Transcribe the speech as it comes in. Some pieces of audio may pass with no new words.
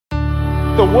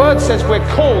The word says we're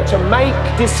called to make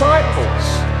disciples.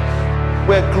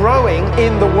 We're growing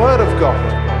in the word of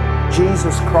God.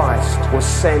 Jesus Christ was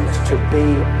sent to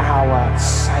be our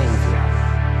Savior.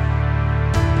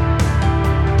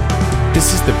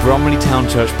 This is the Bromley Town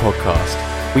Church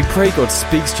podcast. We pray God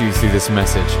speaks to you through this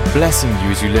message, blessing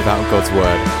you as you live out God's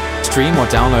word. Stream or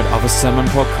download other sermon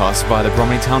podcasts via the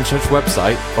Bromley Town Church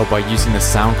website or by using the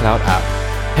SoundCloud app.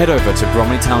 Head over to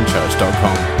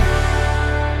bromleytownchurch.com.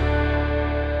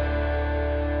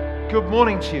 Good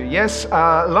morning to you. Yes,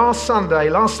 last Sunday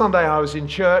I was in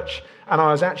church and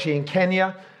I was actually in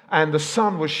Kenya, and the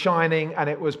sun was shining and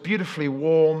it was beautifully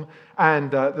warm,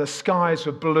 and the skies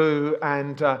were blue,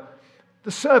 and the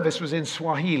service was in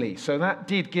Swahili, so that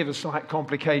did give a slight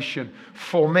complication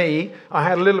for me. I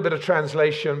had a little bit of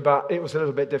translation, but it was a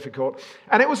little bit difficult.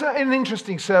 And it was an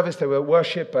interesting service. There were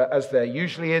worship, as there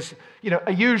usually is,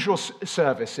 a usual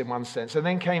service in one sense. And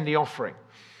then came the offering.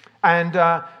 And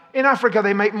in Africa,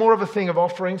 they make more of a thing of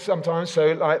offerings sometimes.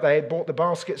 So like they brought the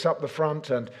baskets up the front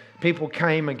and people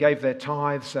came and gave their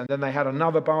tithes. And then they had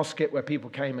another basket where people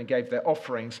came and gave their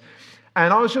offerings.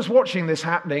 And I was just watching this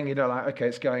happening, okay,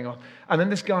 it's going on. And then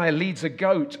this guy leads a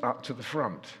goat up to the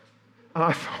front. And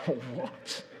I thought,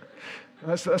 what?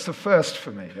 That's the first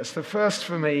for me. That's the first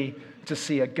for me to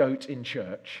see a goat in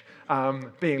church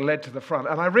being led to the front.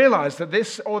 And I realized that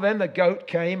then the goat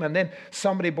came, and then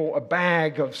somebody bought a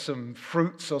bag of some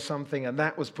fruits or something, and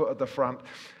that was put at the front.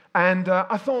 And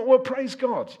I thought, well, praise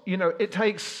God. It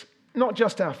takes not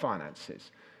just our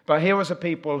finances, but here was a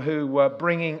people who were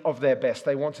bringing of their best.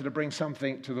 They wanted to bring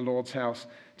something to the Lord's house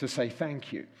to say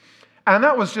thank you. And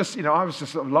that was just, I was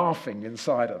just sort of laughing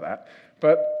inside of that.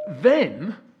 But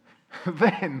then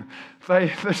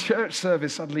the church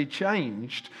service suddenly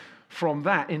changed from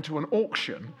that into an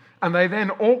auction. And they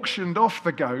then auctioned off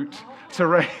the goat to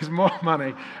raise more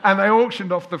money. And they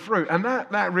auctioned off the fruit. And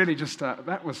that really just,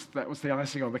 that was the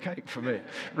icing on the cake for me,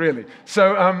 really.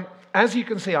 So, as you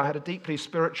can see, I had a deeply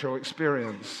spiritual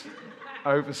experience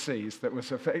overseas that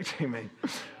was affecting me.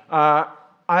 I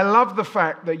love the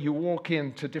fact that you walk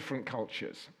into different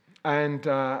cultures, and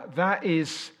that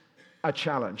is a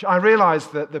challenge. I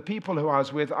realized that the people who I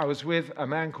was with a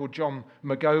man called John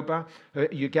Magoba,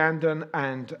 Ugandan,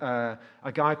 and a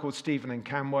guy called Stephen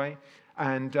Nkamwe,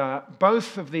 and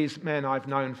both of these men I've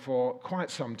known for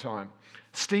quite some time.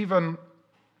 Stephen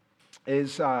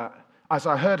is... as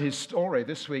I heard his story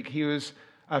this week, he was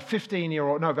about a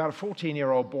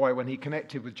 14-year-old boy when he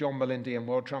connected with John Malindi and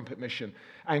World Trumpet Mission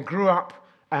and grew up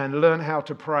and learned how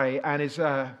to pray, and is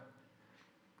a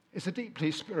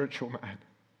deeply spiritual man.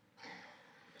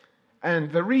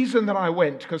 And the reason that I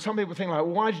went, because some people think like,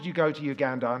 well, why did you go to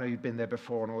Uganda? I know you've been there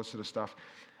before and all this sort of stuff.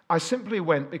 I simply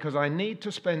went because I need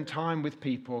to spend time with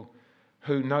people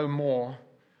who know more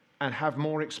and have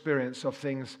more experience of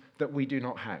things that we do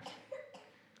not have.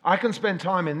 I can spend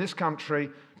time in this country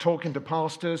talking to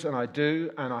pastors, and I do,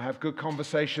 and I have good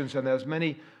conversations, and there's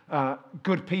many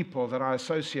good people that I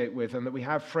associate with and that we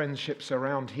have friendships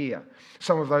around here.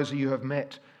 Some of those you have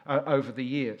met over the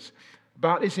years.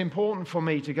 But it's important for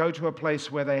me to go to a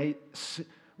place where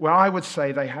I would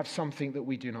say they have something that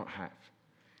we do not have.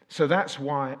 So that's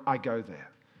why I go there.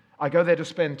 I go there to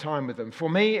spend time with them. For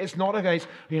me, it's not a case,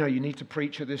 you need to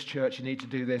preach at this church, you need to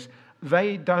do this.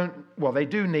 They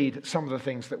do need some of the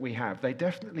things that we have. They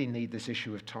definitely need this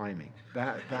issue of timing.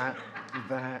 That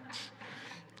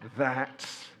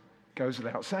goes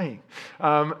without saying.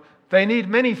 They need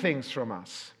many things from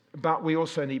us, but we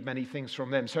also need many things from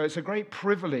them. So it's a great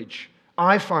privilege.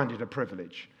 I find it a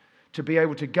privilege to be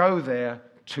able to go there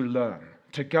to learn,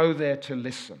 to go there to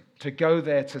listen, to go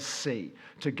there to see,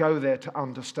 to go there to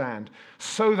understand,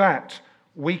 so that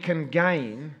we can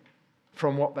gain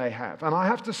from what they have. And I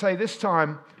have to say this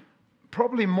time,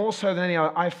 probably more so than any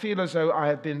other, I feel as though I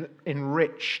have been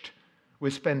enriched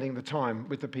with spending the time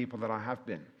with the people that I have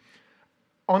been.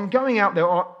 On going out there,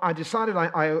 I decided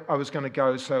I was going to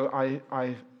go, so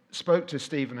I spoke to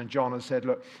Stephen and John and said,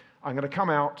 look, I'm going to come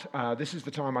out. This is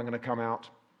the time I'm going to come out.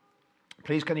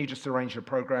 Please, can you just arrange a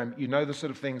program? You know the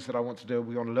sort of things that I want to do.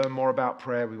 We want to learn more about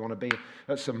prayer. We want to be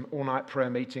at some all-night prayer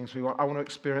meetings. I want to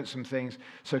experience some things.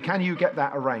 So can you get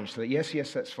that arranged? So that,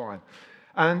 yes, that's fine.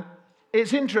 And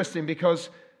it's interesting because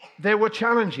there were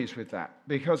challenges with that.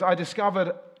 Because I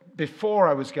discovered before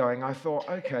I was going, I thought,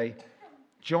 okay,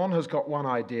 John has got one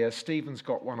idea, Stephen's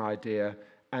got one idea,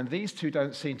 and these two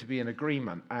don't seem to be in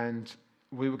agreement. And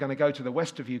we were going to go to the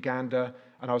west of Uganda,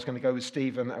 and I was going to go with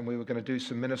Stephen, and we were going to do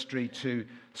some ministry to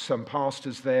some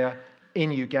pastors there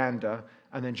in Uganda.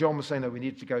 And then John was saying that we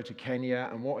needed to go to Kenya,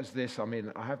 and what is this? I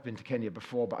mean, I have been to Kenya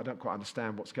before, but I don't quite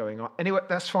understand what's going on. Anyway,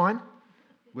 that's fine.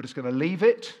 We're just going to leave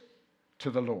it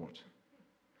to the Lord.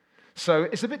 So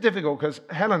it's a bit difficult because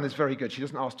Helen is very good. She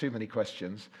doesn't ask too many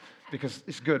questions because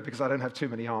it's good because I don't have too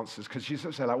many answers, because she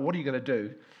sort of say like, what are you going to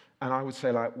do? And I would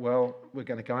say like, well, we're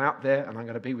going to go out there and I'm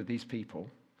going to be with these people,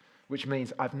 which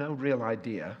means I've no real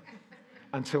idea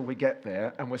until we get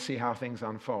there, and we'll see how things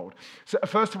unfold. So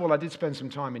first of all, I did spend some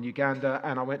time in Uganda,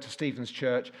 and I went to Stephen's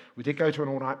church. We did go to an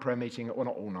all-night prayer meeting, well,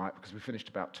 not all night, because we finished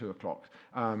about 2 o'clock,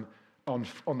 on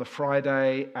the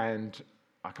Friday, and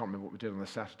I can't remember what we did on the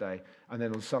Saturday. And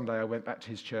then on Sunday, I went back to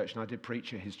his church, and I did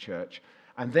preach at his church.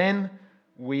 And then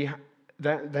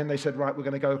then they said, right, we're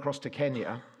going to go across to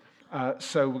Kenya,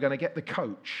 so we're going to get the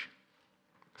coach.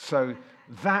 So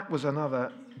that was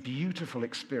another beautiful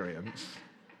experience.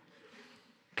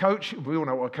 Coach, we all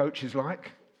know what a coach is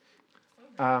like.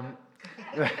 Yeah,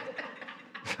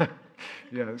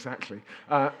 exactly.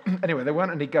 Anyway, there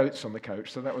weren't any goats on the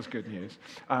coach, so that was good news.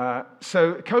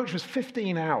 So coach was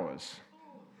 15 hours.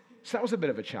 So that was a bit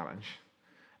of a challenge.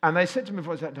 And they said to me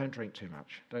before that, don't drink too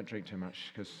much. Don't drink too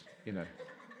much because, you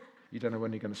don't know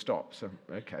when you're going to stop. So,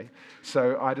 okay.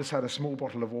 So I just had a small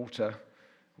bottle of water.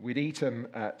 We'd eaten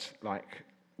about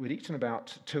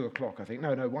 2 o'clock, I think.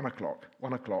 No, 1 o'clock.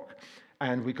 1 o'clock.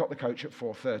 And we got the coach at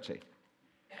 4:30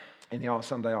 in the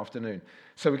Sunday afternoon.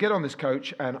 So we get on this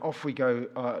coach and off we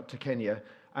go to Kenya.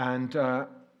 And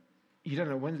you don't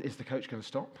know, when is the coach going to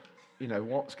stop?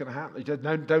 What's going to happen? You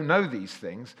don't know these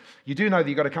things. You do know that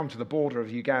you've got to come to the border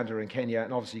of Uganda and Kenya,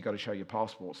 and obviously you've got to show your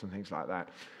passports and things like that.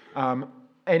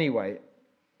 Anyway,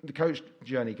 the coach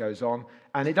journey goes on,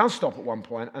 and it does stop at one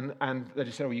point, and they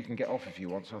just said, well, you can get off if you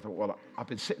want. So I thought, well, I've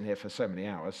been sitting here for so many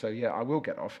hours, so yeah, I will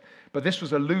get off. But this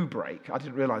was a loo break. I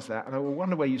didn't realize that, and I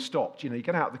wonder where you stopped. You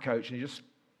get out of the coach, and you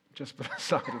just by the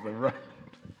side of the road.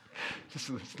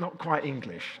 It's not quite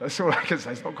English. That's all I can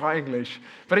say. It's not quite English.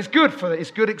 But it's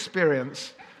good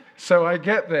experience. So I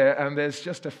get there, and there's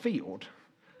just a field.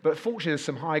 But fortunately, there's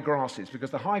some high grasses, because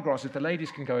the high grasses, the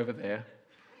ladies can go over there,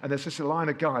 and there's just a line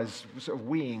of guys sort of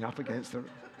weeing up against the...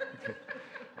 Okay.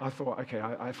 I thought, okay,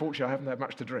 fortunately, I haven't had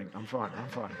much to drink. I'm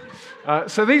fine.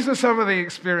 So these are some of the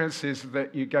experiences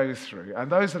that you go through.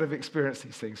 And those that have experienced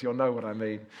these things, you'll know what I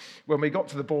mean. When we got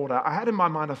to the border, I had in my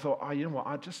mind, I thought, you know what,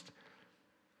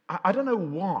 I don't know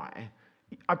why,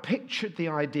 I pictured the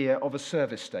idea of a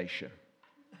service station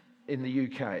in the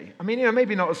UK. I mean,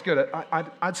 maybe not as good.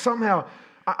 I'd somehow...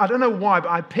 I don't know why, but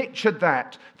I pictured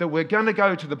that we're going to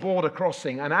go to the border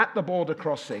crossing, and at the border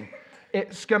crossing,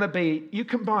 it's going to be, you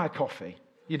can buy a coffee,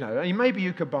 maybe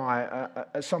you could buy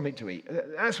something to eat.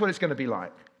 That's what it's going to be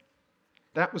like.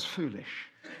 That was foolish.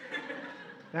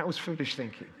 That was foolish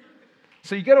thinking.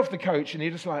 So you get off the coach, and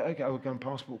you're just like, okay, we'll go on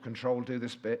passport control, do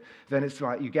this bit. Then it's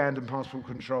like Ugandan passport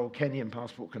control, Kenyan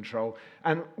passport control.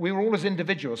 And we were all as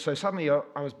individuals, so suddenly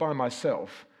I was by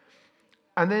myself.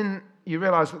 And then you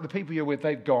realise that the people you're with,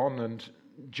 they've gone, and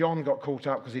John got caught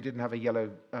up because he didn't have a yellow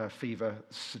fever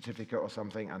certificate or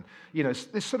something. And,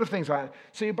 this sort of things like that.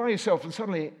 So you're by yourself, and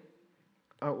suddenly,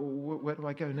 where do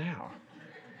I go now?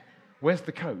 Where's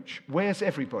the coach? Where's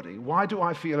everybody? Why do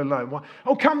I feel alone? Why?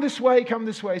 Oh, come this way,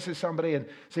 says somebody. And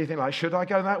so you think, like, should I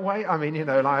go that way? I mean,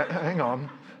 hang on.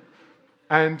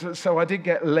 And so I did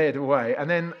get led away. And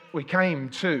then we came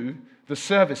to the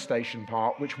service station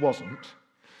part, which wasn't.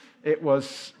 It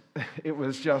was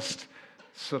just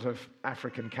sort of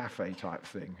African cafe type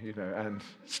thing, and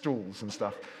stalls and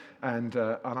stuff. And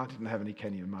I didn't have any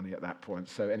Kenyan money at that point.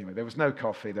 So anyway, there was no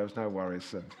coffee, there was no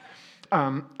worries.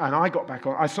 And I got back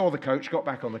on, I saw the coach, got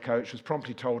back on the coach, was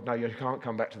promptly told, no, you can't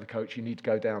come back to the coach, you need to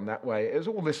go down that way. It was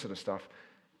all this sort of stuff.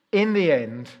 In the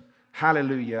end,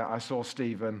 hallelujah, I saw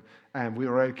Stephen, and we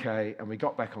were okay, and we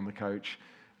got back on the coach.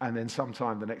 And then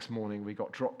sometime the next morning, we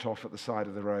got dropped off at the side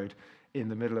of the road in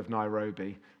the middle of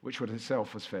Nairobi, which in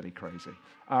itself was fairly crazy.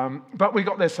 But we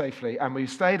got there safely, and we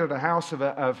stayed at a house of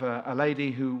a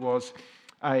lady who was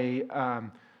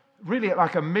really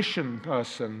like a mission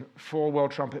person for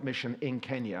World Trumpet Mission in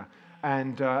Kenya.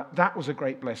 And that was a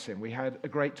great blessing. We had a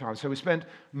great time. So we spent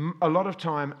a lot of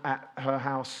time at her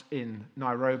house in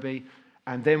Nairobi,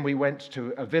 and then we went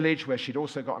to a village where she'd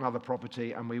also got another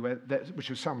property, and we went there, which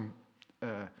was some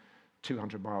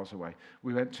 200 miles away.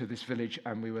 We went to this village,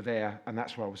 and we were there, and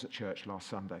that's where I was at church last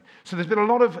Sunday. So there's been a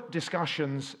lot of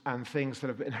discussions and things that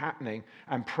have been happening,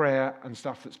 and prayer and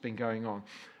stuff that's been going on.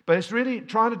 But it's really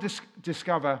trying to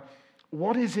discover,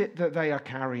 what is it that they are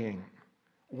carrying?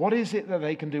 What is it that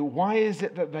they can do? Why is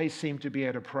it that they seem to be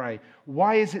able to pray?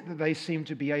 Why is it that they seem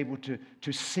to be able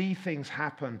to see things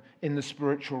happen in the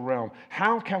spiritual realm?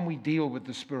 How can we deal with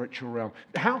the spiritual realm?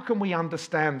 How can we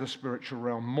understand the spiritual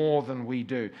realm more than we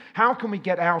do? How can we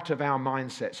get out of our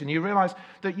mindsets? And you realize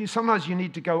that sometimes you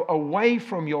need to go away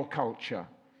from your culture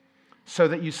so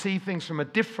that you see things from a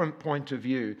different point of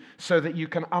view, so that you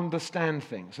can understand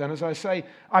things. And as I say,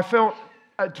 I felt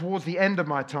towards the end of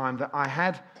my time that I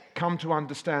had come to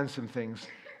understand some things,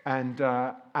 and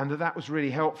that was really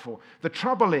helpful. The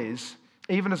trouble is,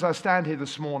 even as I stand here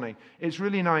this morning, it's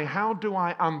really knowing, how do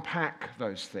I unpack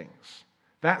those things?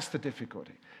 That's the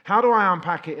difficulty. How do I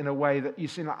unpack it in a way that you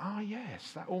see like, oh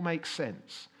yes, that all makes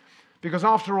sense? Because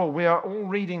after all, we are all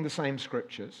reading the same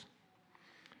scriptures.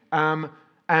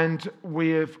 And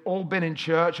we've all been in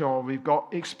church, or we've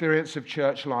got experience of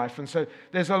church life. And so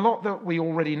there's a lot that we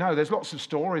already know. There's lots of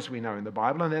stories we know in the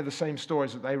Bible, and they're the same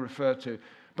stories that they refer to.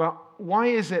 But why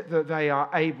is it that they are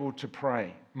able to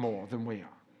pray more than we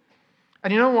are?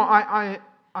 And you know what?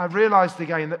 I realized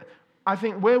again that I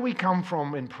think where we come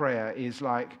from in prayer is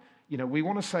like, we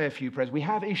want to say a few prayers. We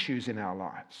have issues in our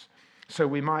lives. So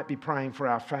we might be praying for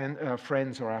our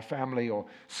friends or our family, or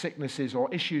sicknesses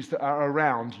or issues that are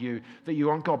around you that you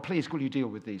want, God, please, will you deal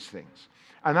with these things?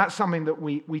 And that's something that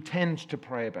we tend to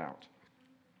pray about.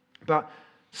 But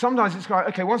sometimes it's like,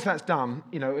 okay, once that's done,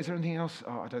 is there anything else?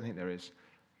 Oh, I don't think there is.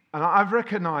 And I've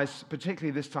recognized,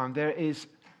 particularly this time, there is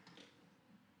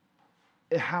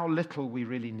how little we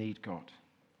really need God.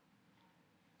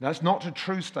 That's not a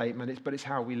true statement, but it's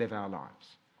how we live our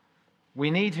lives. We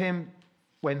need Him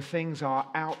when things are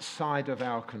outside of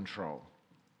our control.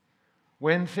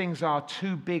 When things are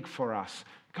too big for us.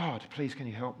 God, please, can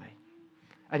you help me?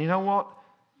 And you know what?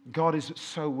 God is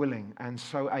so willing and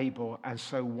so able and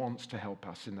so wants to help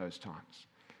us in those times.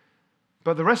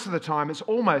 But the rest of the time, it's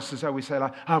almost as though we say,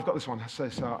 like, oh, I've got this one,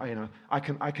 so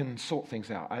I can sort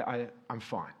things out. I'm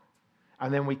fine.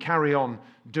 And then we carry on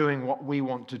doing what we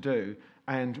want to do,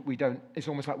 and it's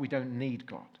almost like we don't need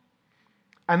God.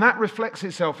 And that reflects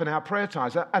itself in our prayer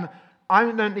times. And I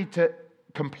don't need to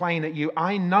complain at you.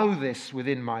 I know this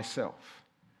within myself.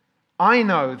 I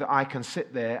know that I can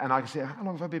sit there and I can say, how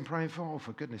long have I been praying for? Oh,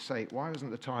 for goodness sake, why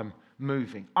isn't the time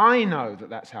moving? I know that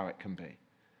that's how it can be.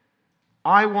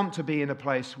 I want to be in a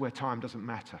place where time doesn't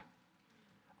matter.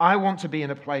 I want to be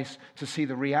in a place to see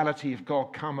the reality of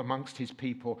God come amongst His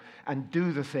people and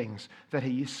do the things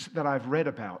that I've read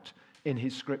about in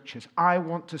His scriptures. I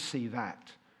want to see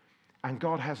that. And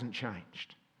God hasn't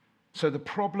changed. So the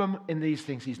problem in these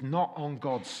things is not on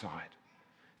God's side.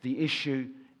 The issue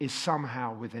is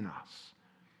somehow within us.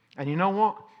 And you know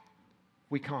what?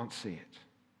 We can't see it.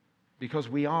 Because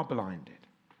we are blinded.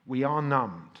 We are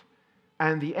numbed.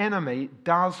 And the enemy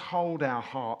does hold our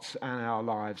hearts and our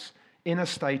lives in a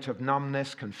state of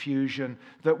numbness, confusion,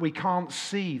 that we can't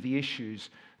see the issues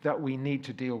that we need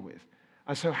to deal with.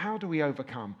 And so how do we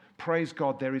overcome? Praise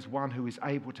God, there is one who is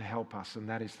able to help us, and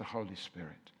that is the Holy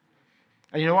Spirit.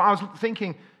 And you know what, I was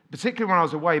thinking, particularly when I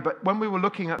was away, but when we were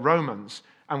looking at Romans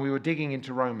and we were digging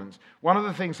into Romans, one of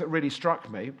the things that really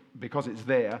struck me, because it's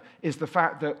there, is the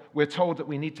fact that we're told that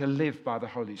we need to live by the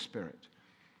Holy Spirit.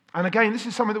 And again, this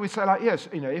is something that we say like, yes,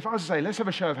 if I was to say, let's have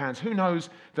a show of hands, who knows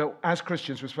that as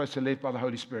Christians we're supposed to live by the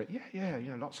Holy Spirit? Yeah,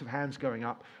 lots of hands going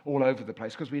up all over the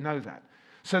place, because we know that.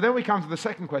 So then we come to the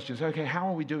second question. So, okay, how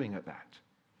are we doing at that?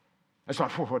 It's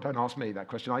like, don't ask me that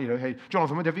question. Hey,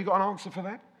 Jonathan, have you got an answer for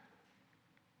that?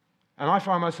 And I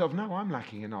find myself, no, I'm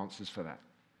lacking in answers for that.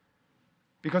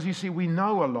 Because you see, we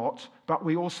know a lot, but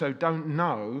we also don't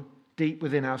know deep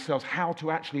within ourselves how to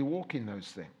actually walk in those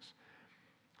things.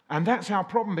 And that's our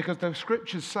problem, because the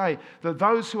scriptures say that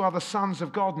those who are the sons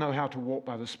of God know how to walk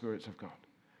by the Spirit of God.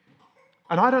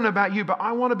 And I don't know about you, but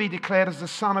I want to be declared as the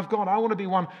Son of God. I want to be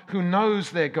one who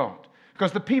knows their God.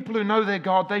 Because the people who know their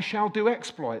God, they shall do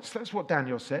exploits. That's what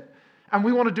Daniel said. And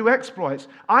we want to do exploits.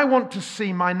 I want to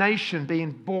see my nation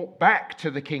being brought back to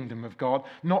the kingdom of God,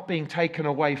 not being taken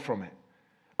away from it.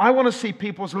 I want to see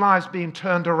people's lives being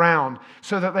turned around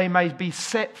so that they may be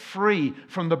set free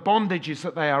from the bondages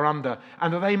that they are under,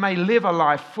 and that they may live a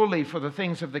life fully for the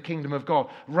things of the kingdom of God,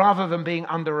 rather than being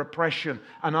under oppression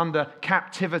and under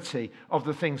captivity of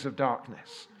the things of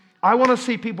darkness. I want to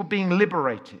see people being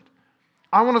liberated.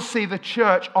 I want to see the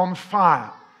church on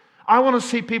fire. I want to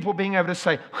see people being able to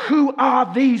say, who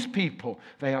are these people?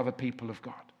 They are the people of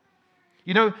God.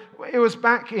 It was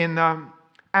back in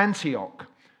Antioch.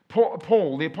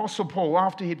 Paul, the Apostle Paul,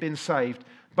 after he'd been saved,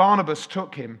 Barnabas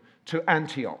took him to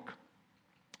Antioch.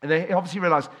 And they obviously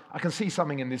realized, I can see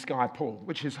something in this guy, Paul,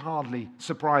 which is hardly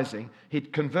surprising.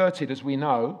 He'd converted, as we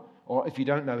know, or if you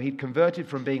don't know, he'd converted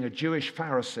from being a Jewish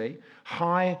Pharisee,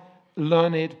 high,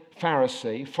 learned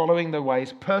Pharisee, following their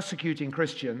ways, persecuting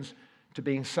Christians, to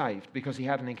being saved because he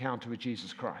had an encounter with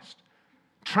Jesus Christ.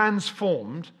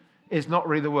 Transformed is not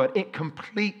really the word. It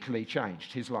completely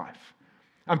changed his life.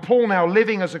 And Paul now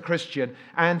living as a Christian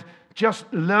and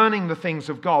just learning the things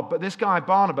of God. But this guy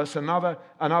Barnabas, another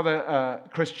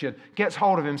Christian, gets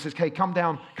hold of him and says, "Okay, come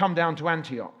down to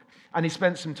Antioch." And he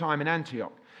spent some time in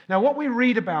Antioch. Now, what we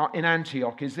read about in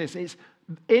Antioch is this. It's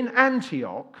in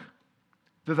Antioch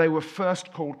that they were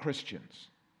first called Christians.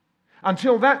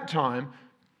 Until that time,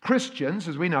 Christians,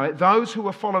 as we know it, those who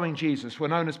were following Jesus, were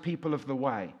known as people of the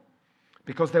way.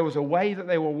 Because there was a way that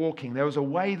they were walking. There was a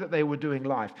way that they were doing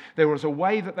life. There was a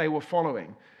way that they were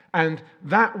following. And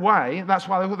that way, that's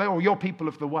why they were, "You're people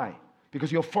of the way."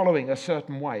 Because you're following a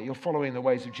certain way. You're following the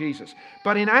ways of Jesus.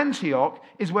 But in Antioch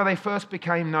is where they first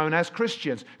became known as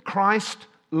Christians.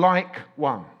 Christ-like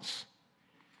ones.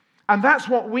 And that's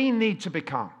what we need to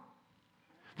become.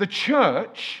 The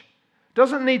church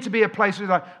doesn't need to be a place where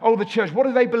like, "Oh, the church, what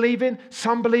do they believe in?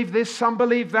 Some believe this, some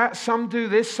believe that, some do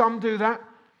this, some do that."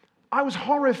 I was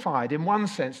horrified in one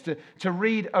sense to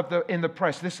read in the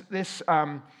press this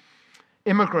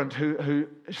immigrant who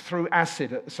threw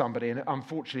acid at somebody and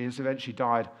unfortunately has eventually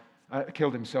died,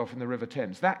 killed himself in the River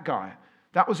Thames. That guy,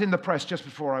 that was in the press just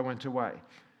before I went away.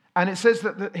 And it says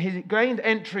that he gained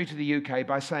entry to the UK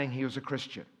by saying he was a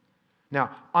Christian. Now,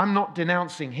 I'm not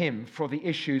denouncing him for the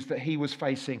issues that he was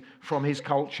facing from his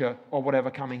culture or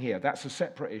whatever coming here. That's a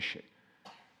separate issue.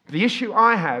 The issue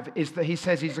I have is that he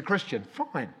says he's a Christian.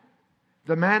 Fine.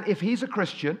 The man, if he's a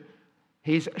Christian,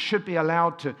 he should be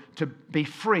allowed to be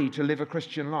free to live a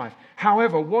Christian life.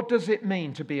 However, what does it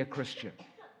mean to be a Christian?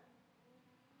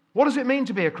 What does it mean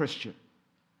to be a Christian?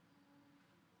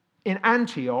 In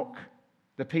Antioch,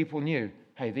 the people knew,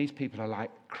 hey, these people are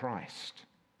like Christ.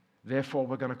 Therefore,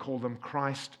 we're going to call them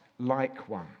Christ-like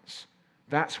ones.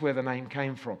 That's where the name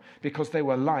came from, because they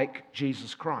were like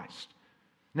Jesus Christ.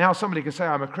 Now, somebody could say,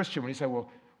 I'm a Christian. When you say, well,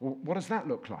 what does that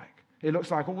look like? It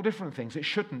looks like all different things. It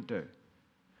shouldn't do.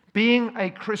 Being a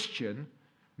Christian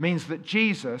means that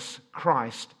Jesus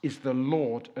Christ is the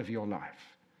Lord of your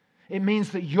life. It means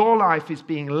that your life is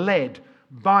being led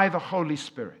by the Holy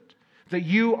Spirit, that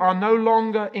you are no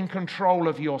longer in control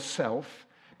of yourself,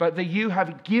 but that you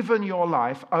have given your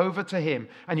life over to Him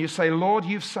and you say, Lord,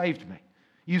 you've saved me.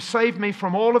 You've saved me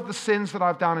from all of the sins that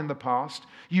I've done in the past.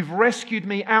 You've rescued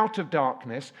me out of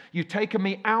darkness. You've taken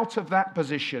me out of that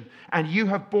position, and you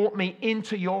have brought me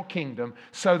into your kingdom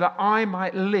so that I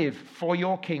might live for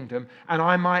your kingdom and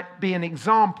I might be an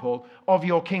example of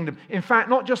your kingdom. In fact,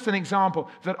 not just an example,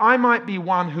 that I might be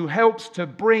one who helps to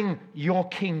bring your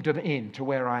kingdom in to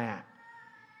where I am.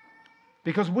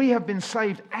 Because we have been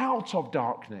saved out of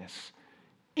darkness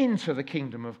into the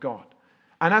kingdom of God.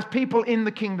 And as people in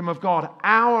the kingdom of God,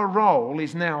 our role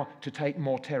is now to take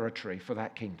more territory for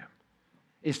that kingdom,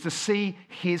 is to see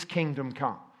His kingdom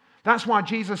come. That's why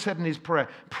Jesus said in His prayer,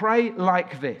 pray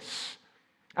like this.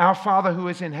 Our Father who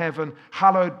is in heaven,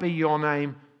 hallowed be your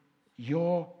name.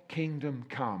 Your kingdom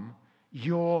come,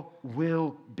 your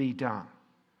will be done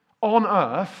on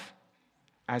earth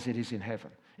as it is in heaven.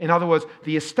 In other words,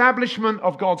 the establishment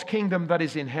of God's kingdom that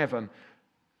is in heaven,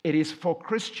 it is for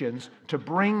Christians to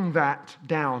bring that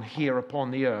down here upon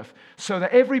the earth so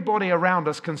that everybody around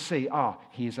us can see,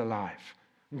 He is alive.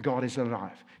 God is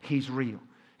alive. He's real.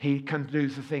 He can do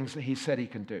the things that He said He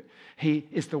can do. He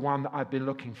is the one that I've been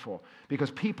looking for.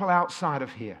 Because people outside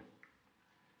of here,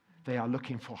 they are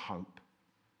looking for hope.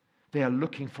 They are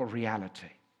looking for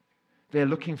reality. They're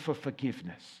looking for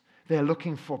forgiveness. They're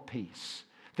looking for peace.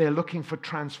 They're looking for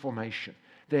transformation.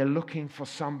 They're looking for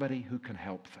somebody who can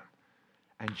help them.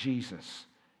 And Jesus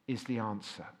is the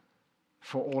answer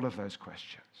for all of those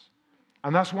questions.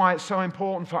 And that's why it's so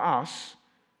important for us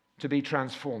to be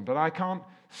transformed. But I can't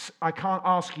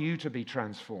ask you to be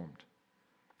transformed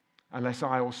unless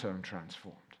I also am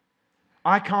transformed.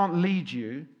 I can't lead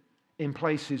you in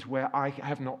places where I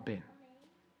have not been.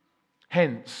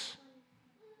 Hence,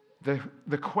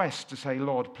 the quest to say,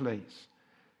 Lord, please,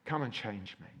 come and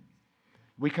change me.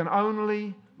 We can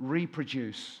only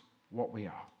reproduce what we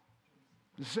are.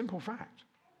 It's a simple fact.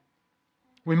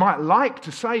 We might like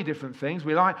to say different things.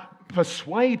 We like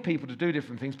persuade people to do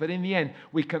different things. But in the end,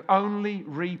 we can only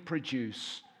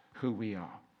reproduce who we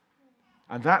are.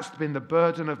 And that's been the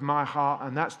burden of my heart.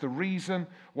 And that's the reason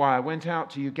why I went out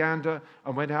to Uganda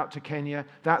and went out to Kenya.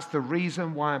 That's the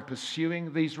reason why I'm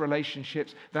pursuing these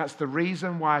relationships. That's the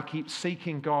reason why I keep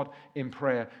seeking God in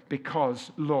prayer.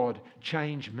 Because, Lord,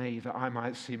 change me that I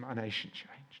might see my nation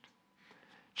changed.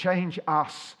 Change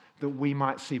us that we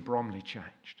might see Bromley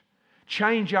changed.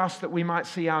 Change us that we might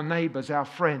see our neighbours, our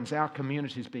friends, our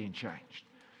communities being changed.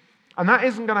 And that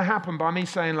isn't going to happen by me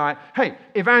saying like, hey,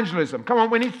 evangelism. Come on,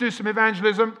 we need to do some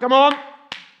evangelism. Come on.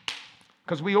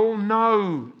 Because we all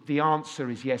know the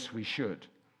answer is yes, we should.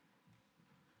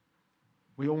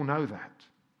 We all know that.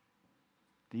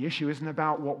 The issue isn't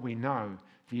about what we know.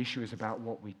 The issue is about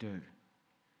what we do.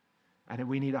 And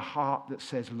we need a heart that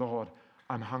says, Lord,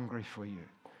 I'm hungry for you.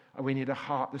 And we need a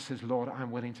heart that says, Lord,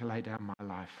 I'm willing to lay down my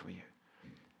life for you.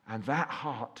 And that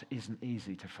heart isn't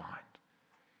easy to find.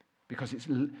 Because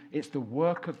it's the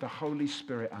work of the Holy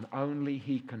Spirit, and only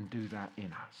He can do that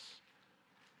in us.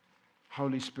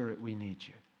 Holy Spirit, we need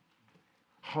you.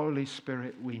 Holy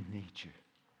Spirit, we need you.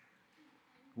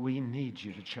 We need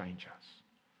you to change us.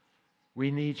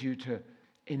 We need you to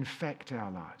infect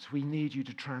our lives. We need you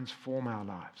to transform our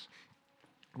lives.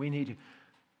 We need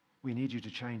you to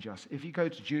change us. If you go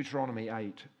to Deuteronomy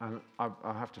 8, and I'll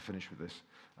have to finish with this.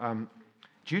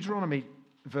 Deuteronomy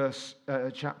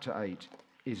chapter 8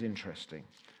 is interesting.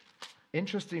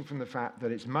 Interesting from the fact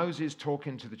that it's Moses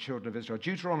talking to the children of Israel.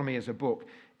 Deuteronomy is a book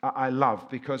I love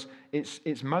because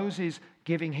it's Moses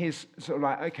giving his sort of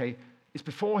like, okay, it's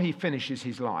before he finishes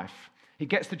his life. He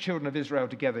gets the children of Israel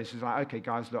together. He says, like, okay,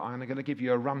 guys, look, I'm going to give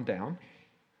you a rundown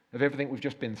of everything we've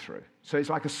just been through. So it's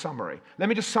like a summary. Let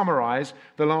me just summarize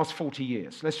the last 40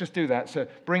 years. Let's just do that. So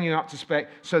bring you up to spec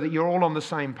so that you're all on the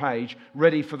same page,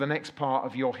 ready for the next part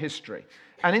of your history.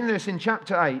 And in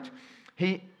chapter 8,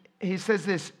 he says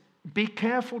this, be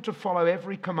careful to follow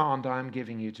every command I am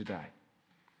giving you today.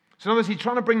 So in other words, he's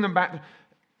trying to bring them back.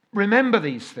 Remember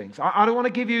these things. I don't want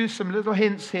to give you some little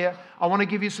hints here. I want to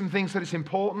give you some things that it's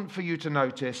important for you to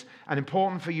notice and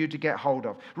important for you to get hold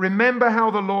of. Remember how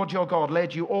the Lord your God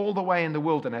led you all the way in the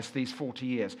wilderness these 40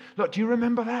 years. Look, do you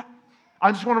remember that?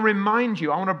 I just want to remind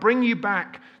you. I want to bring you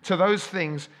back to those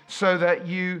things so that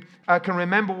you can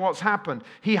remember what's happened.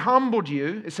 He humbled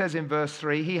you, it says in verse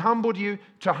 3, he humbled you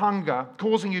to hunger,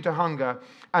 causing you to hunger,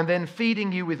 and then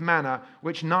feeding you with manna,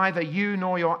 which neither you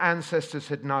nor your ancestors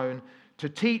had known, to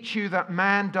teach you that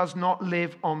man does not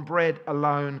live on bread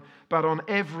alone, but on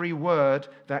every word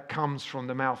that comes from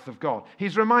the mouth of God.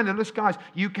 He's reminded us, guys,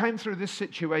 you came through this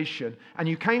situation, and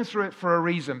you came through it for a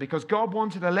reason, because God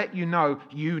wanted to let you know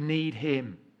you need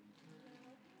Him.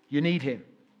 You need Him.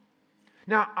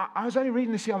 Now, I was only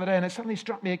reading this the other day, and it suddenly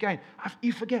struck me again.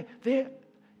 You forget,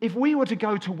 if we were to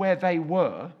go to where they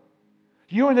were,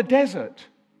 you're in a desert.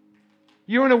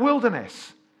 You're in a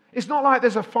wilderness. It's not like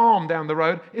there's a farm down the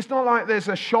road. It's not like there's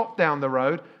a shop down the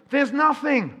road. There's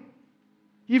nothing.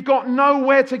 You've got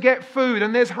nowhere to get food,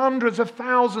 and there's hundreds of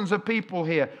thousands of people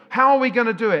here. How are we going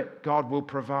to do it? God will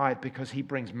provide because He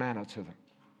brings manna to them.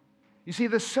 You see,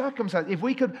 the circumstance, if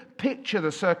we could picture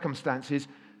the circumstances,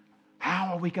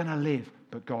 how are we going to live?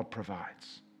 But God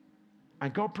provides.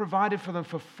 And God provided for them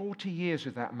for 40 years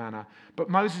with that manna. But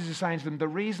Moses is saying to them, the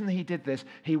reason He did this,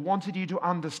 He wanted you to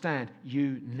understand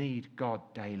you need God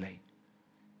daily.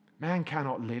 Man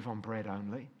cannot live on bread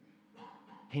only.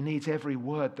 He needs every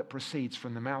word that proceeds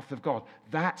from the mouth of God.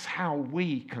 That's how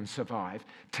we can survive.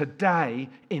 Today,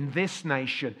 in this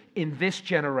nation, in this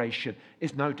generation,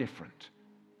 is no different.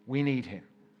 We need Him.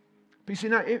 But you see,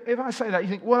 now, if I say that, you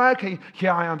think, well, okay,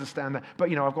 yeah, I understand that.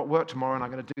 But, I've got work tomorrow, and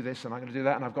I'm going to do this, and I'm going to do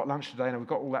that, and I've got lunch today, and I've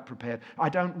got all that prepared. I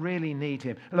don't really need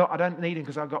Him. Look, I don't need Him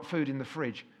because I've got food in the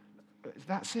fridge.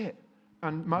 That's it.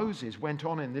 And Moses went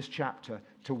on in this chapter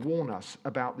to warn us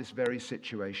about this very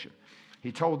situation.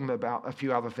 He told them about a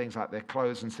few other things, like their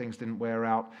clothes and things didn't wear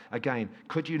out. Again,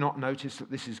 could you not notice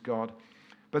that this is God?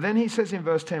 But then he says in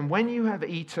verse 10, when you have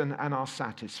eaten and are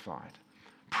satisfied,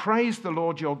 praise the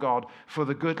Lord your God for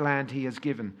the good land He has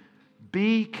given.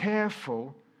 Be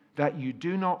careful that you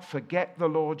do not forget the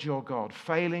Lord your God,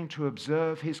 failing to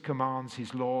observe His commands,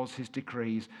 His laws, His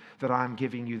decrees that I am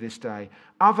giving you this day.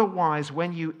 Otherwise,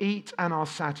 when you eat and are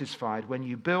satisfied, when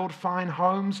you build fine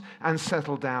homes and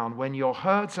settle down, when your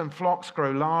herds and flocks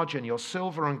grow large and your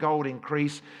silver and gold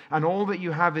increase, and all that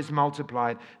you have is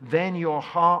multiplied, then your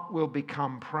heart will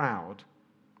become proud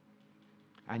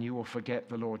and you will forget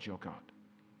the Lord your God.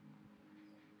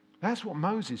 That's what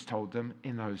Moses told them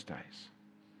in those days.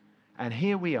 And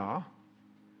here we are,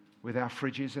 with our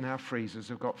fridges and our freezers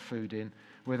have got food in,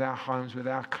 with our homes, with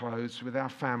our clothes, with our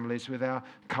families, with our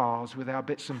cars, with our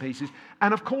bits and pieces.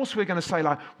 And of course we're going to say,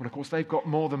 like, well, of course they've got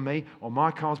more than me, or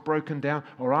my car's broken down,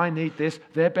 or I need this,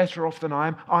 they're better off than I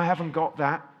am, I haven't got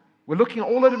that. We're looking at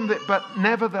all of them, but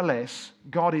nevertheless,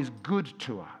 God is good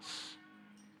to us.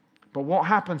 But what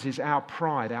happens is our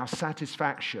pride, our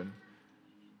satisfaction,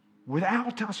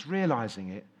 without us realizing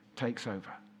it, takes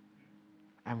over.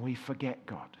 And we forget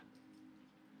God.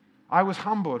 I was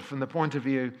humbled from the point of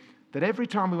view that every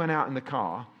time we went out in the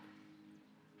car,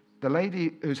 the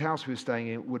lady whose house we were staying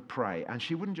in would pray. And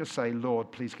she wouldn't just say,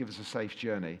 Lord, please give us a safe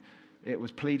journey. It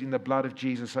was pleading the blood of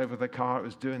Jesus over the car. It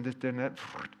was doing this, doing that.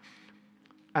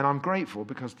 And I'm grateful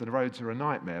because the roads are a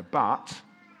nightmare. But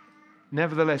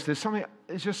nevertheless, there's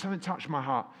just something touched my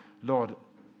heart. Lord,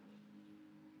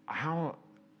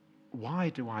 why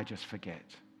do I just forget?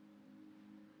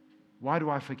 Why do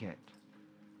I forget?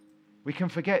 We can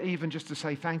forget even just to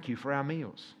say thank you for our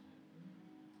meals.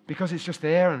 Because it's just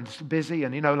there and it's busy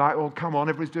and, oh, come on,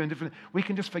 everybody's doing different. We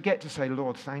can just forget to say,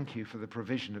 Lord, thank you for the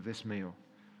provision of this meal.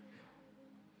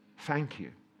 Thank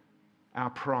you. Our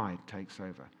pride takes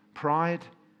over. Pride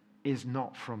is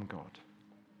not from God.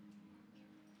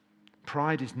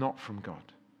 Pride is not from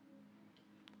God.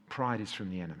 Pride is from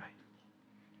the enemy.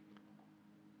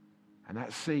 And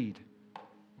that seed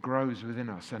grows within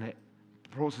us and it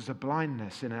causes a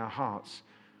blindness in our hearts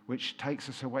which takes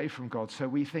us away from God. So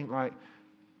we think like,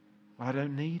 I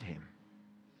don't need him.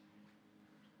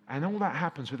 And all that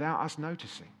happens without us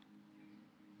noticing.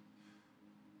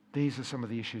 These are some of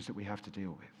the issues that we have to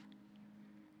deal with.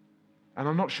 And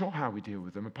I'm not sure how we deal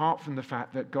with them, apart from the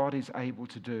fact that God is able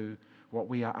to do what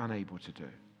we are unable to do.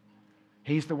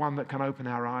 He's the one that can open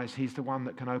our eyes. He's the one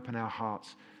that can open our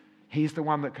hearts. He's the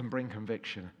one that can bring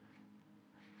conviction.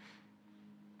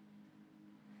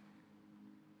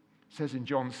 It says in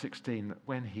John 16 that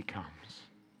when he comes,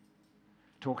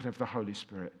 talking of the Holy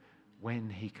Spirit, when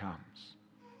he comes,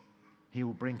 he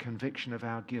will bring conviction of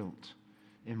our guilt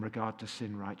in regard to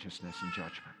sin, righteousness, and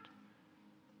judgment.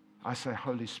 I say,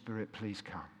 Holy Spirit, please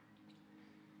come.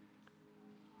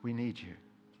 We need you.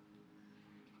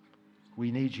 We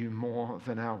need you more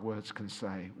than our words can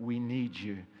say. We need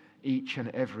you each and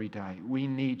every day. We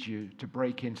need you to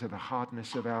break into the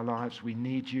hardness of our lives. We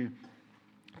need you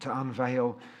to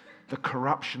unveil the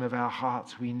corruption of our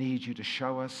hearts. We need you to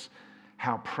show us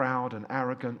how proud and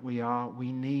arrogant we are.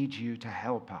 We need you to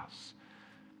help us.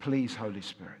 Please, Holy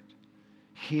Spirit,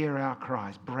 hear our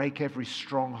cries. Break every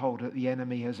stronghold that the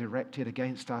enemy has erected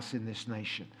against us in this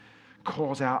nation.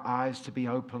 Cause our eyes to be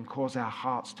open. Cause our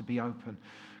hearts to be open.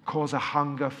 Cause a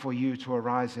hunger for you to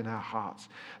arise in our hearts.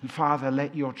 And Father,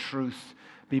 let your truth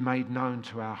be made known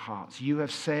to our hearts. You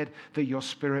have said that your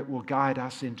Spirit will guide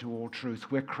us into all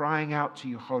truth. We're crying out to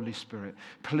you, Holy Spirit.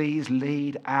 Please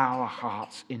lead our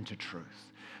hearts into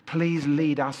truth. Please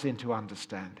lead us into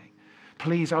understanding.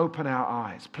 Please open our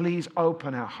eyes. Please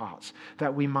open our hearts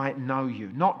that we might know you.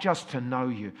 Not just to know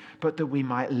you, but that we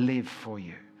might live for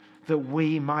you. That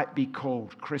we might be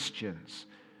called Christians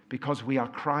because we are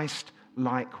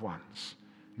Christ-like ones.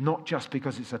 Not just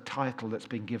because it's a title that's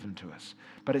been given to us,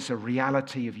 but it's a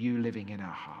reality of you living in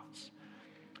our hearts.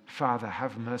 Father,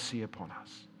 have mercy upon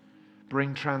us.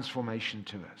 Bring transformation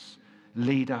to us.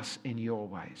 Lead us in your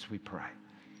ways, we pray.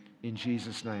 In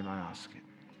Jesus' name I ask it.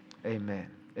 Amen.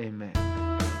 Amen.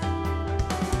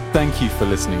 Thank you for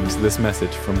listening to this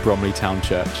message from Bromley Town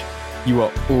Church. You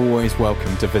are always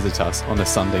welcome to visit us on a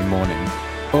Sunday morning,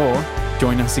 or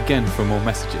join us again for more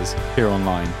messages here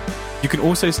online. You can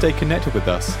also stay connected with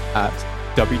us at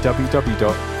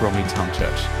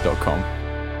www.bromleytownchurch.com.